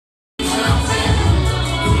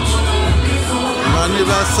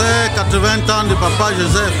l'anniversaire 80 ans de Papa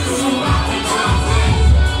Joseph.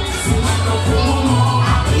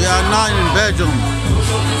 We are now in Belgium,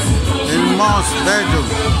 in Mons, Belgium.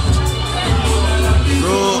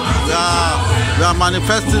 So we are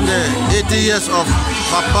manifesting the 80 years of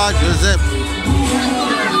Papa Joseph.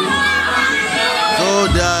 So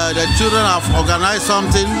the children have organized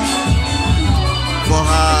something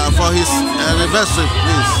for his anniversary,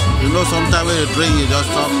 please. You know, sometimes when you drink, you just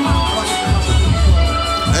stop.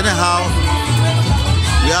 Anyhow,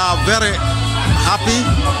 we are very happy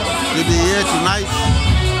to be here tonight.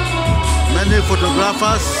 Many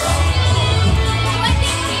photographers.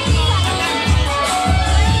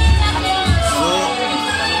 So,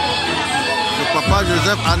 the Papa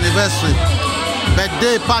Joseph anniversary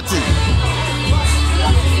birthday party.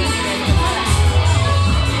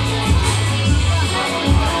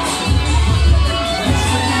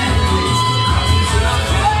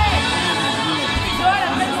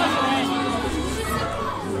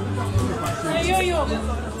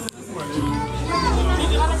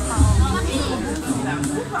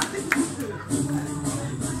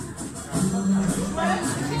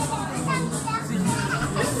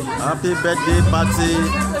 Happy birthday party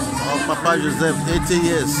of Papa Joseph, 80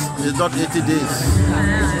 years. It's not 80 days.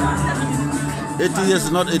 80 years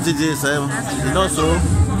is not 80 days. It's not so.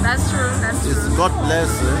 That's true. That's true. It's God bless.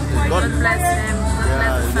 God bless him.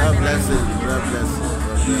 God bless him. God bless him.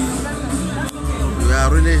 We are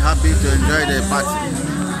really happy to enjoy the party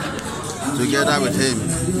together with him.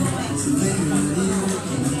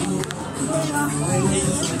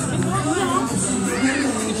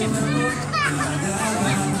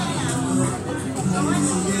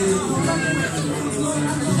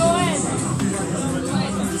 Go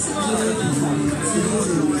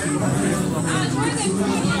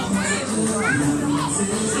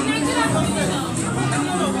ahead.